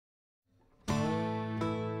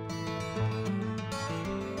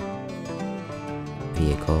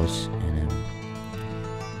vehicles, and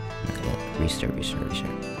restart.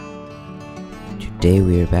 Today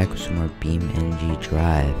we are back with some more BeamNG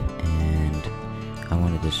Drive, and I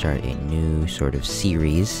wanted to start a new sort of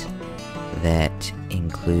series that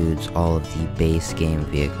includes all of the base game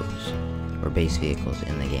vehicles, or base vehicles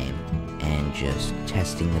in the game, and just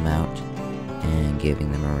testing them out and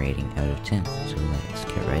giving them a rating out of 10. So let's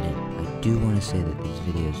get right in. I do want to say that these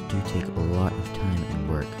videos do take a lot of time and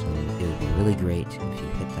work, so it would be really great if you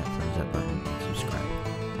hit that thumbs up button and subscribe.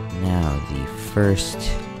 Now, the first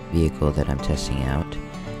vehicle that I'm testing out,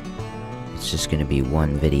 it's just going to be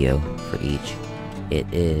one video for each. It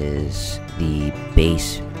is the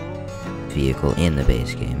base vehicle in the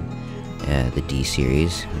base game, the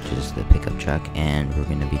D-Series, which is the pickup truck, and we're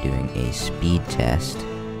going to be doing a speed test.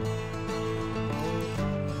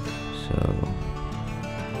 So,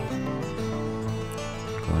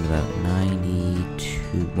 going about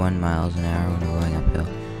 91 miles an hour when we're going uphill.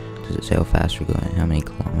 Does it say how fast we're going? How many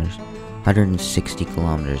kilometers? 160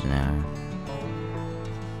 kilometers an hour.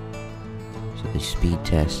 So the speed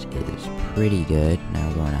test is pretty good. Now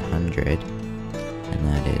we're going 100, and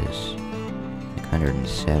that is like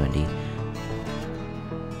 170.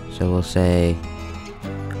 So we'll say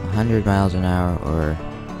 100 miles an hour or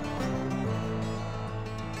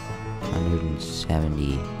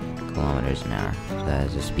 170 kilometers an hour. So that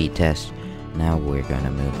is a speed test. Now we're going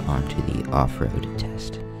to move on to the off-road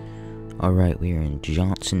test. Alright, we are in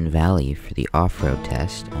Johnson Valley for the off-road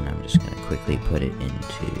test, and I'm just going to quickly put it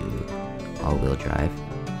into all-wheel drive.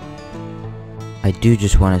 I do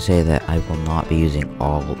just want to say that I will not be using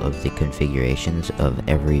all of the configurations of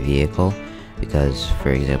every vehicle, because,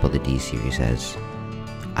 for example, the D-Series has,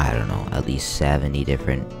 I don't know, at least 70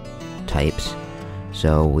 different types.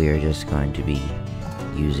 So we are just going to be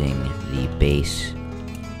using the base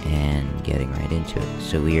and getting right into it.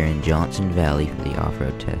 So we are in Johnson Valley for the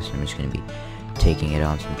off-road test. I'm just going to be taking it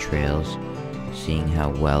on some trails, seeing how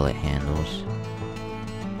well it handles.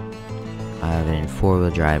 I have it in 4-wheel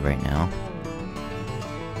drive right now.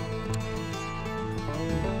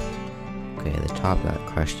 Okay, the top got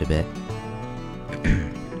crushed a bit.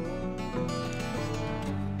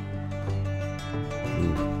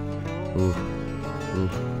 Ooh.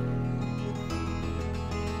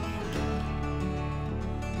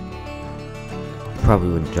 Probably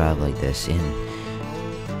wouldn't drive like this in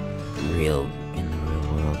the real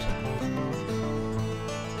world.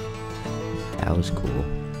 That was cool,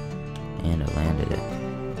 and I landed it.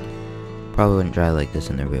 Probably wouldn't drive like this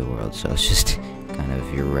in the real world, so it's just kind of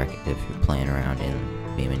if you're playing around in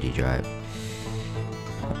BeamNG Drive.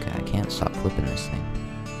 Okay, I can't stop flipping this thing.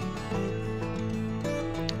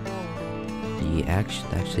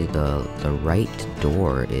 Actually, the right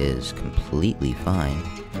door is completely fine.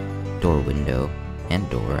 Window, and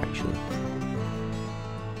door, actually.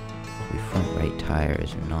 The front right tire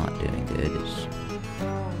is not doing good. It's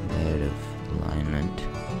out of alignment.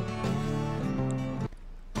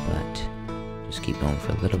 But just keep going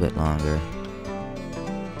for a little bit longer.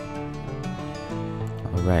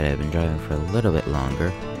 Alright, I've been driving for a little bit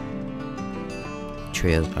longer.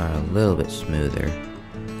 Trails are a little bit smoother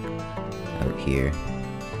out here,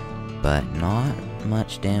 but not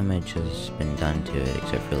much damage has been done to it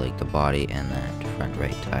except for like the body and that front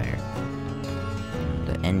right tire. And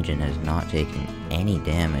the engine has not taken any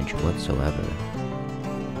damage whatsoever.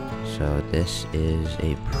 So this is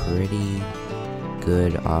a pretty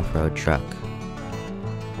good off-road truck.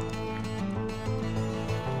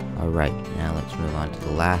 Alright, now let's move on to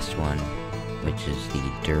the last one, which is the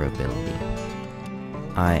durability.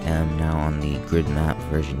 I am now on the grid map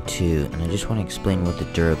version 2, and I just want to explain what the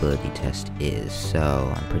durability test is.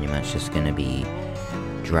 So I'm pretty much just going to be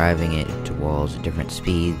driving it to walls at different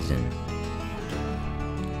speeds and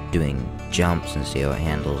doing jumps and see how it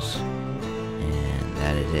handles. And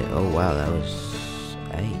that is it. Oh wow, that was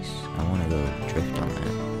nice. I want to go drift on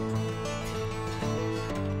that.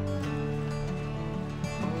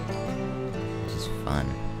 This is fun.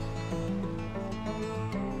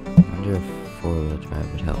 I wonder if 4-wheel drive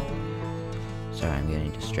would help. Sorry, I'm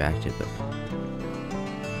getting distracted, but...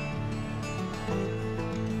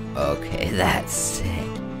 Okay, that's sick.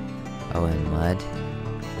 Oh, and mud.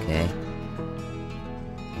 Okay.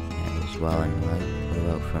 And as well in mud. What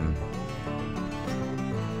about from...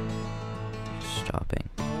 stopping?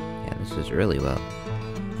 Yeah, this is really well.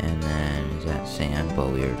 And then, is that sand?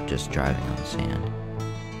 Well, we were just driving on sand.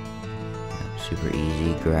 Super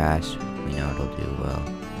easy. Grass. We know it'll do well.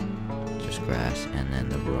 Grass, and then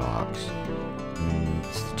the rocks.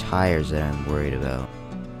 It's the tires that I'm worried about.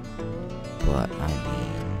 But I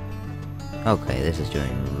mean, okay, this is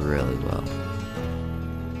doing really well.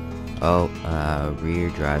 Oh, rear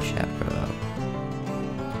drive shaft broke out.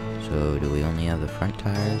 So, do we only have the front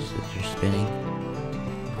tires that are spinning?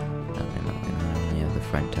 No, we only have the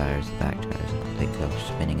front tires, the back tires. I don't think they're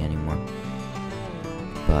spinning anymore.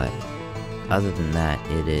 But, other than that,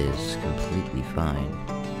 it is completely fine.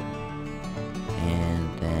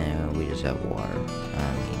 And then we just have water.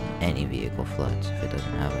 I mean, any vehicle floods if it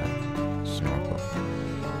doesn't have a snorkel.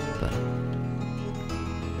 But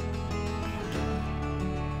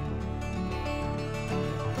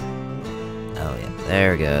oh yeah,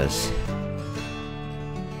 there it goes.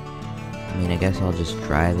 I mean, I guess I'll just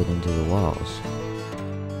drive it into the walls.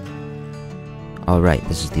 Alright,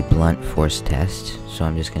 this is the blunt force test. So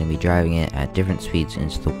I'm just going to be driving it at different speeds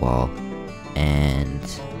into the wall and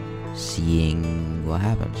seeing what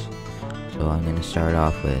happens. So I'm going to start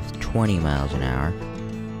off with 20 miles an hour.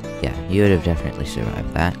 Yeah, you would have definitely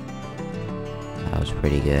survived that. That was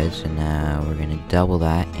pretty good. So now we're going to double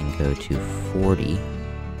that and go to 40.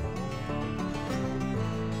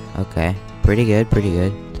 Okay, pretty good, pretty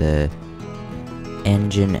good. The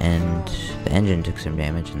engine took some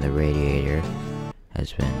damage and the radiator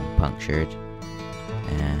has been punctured.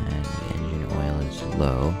 And the engine oil is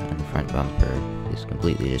low and the front bumper is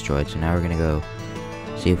completely destroyed. So now we're going to go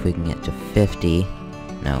see if we can get to 50.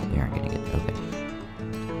 No, we aren't going to get, okay.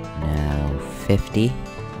 Now 50.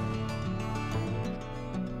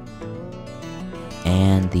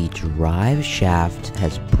 And the drive shaft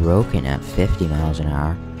has broken at 50 miles an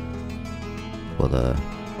hour. Well, the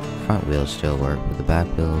front wheels still work, but the back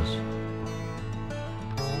wheels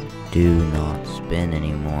do not spin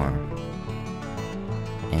anymore.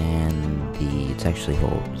 And it's actually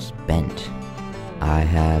bent. I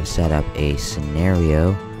have set up a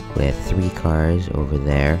scenario with 3 cars over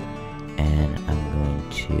there, and I'm going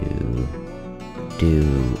to do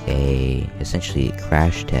essentially a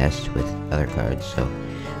crash test with other cars. So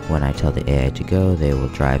when I tell the AI to go, they will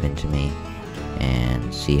drive into me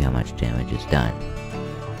and see how much damage is done.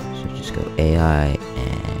 So just go AI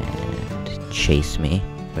and chase me,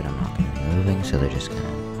 but I'm not going to be moving, so they're just going to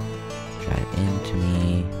drive into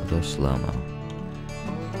me. We'll go slow-mo.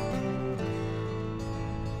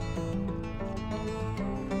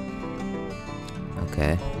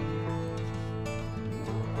 Okay.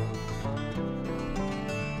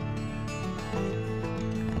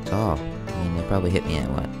 That's all. I mean, they probably hit me at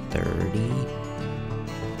what, 30?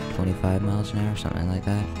 25 miles an hour, something like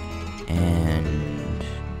that. And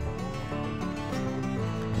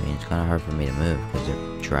I mean, it's kind of hard for me to move because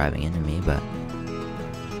they're driving into me, but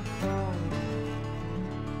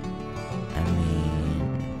I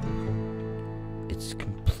mean, it's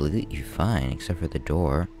completely fine except for the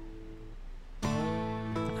door.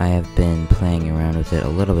 I have been playing around with it a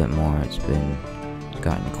little bit more. It's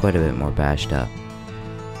gotten quite a bit more bashed up.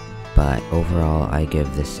 But overall, I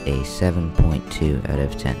give this a 7.2 out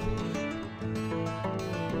of 10.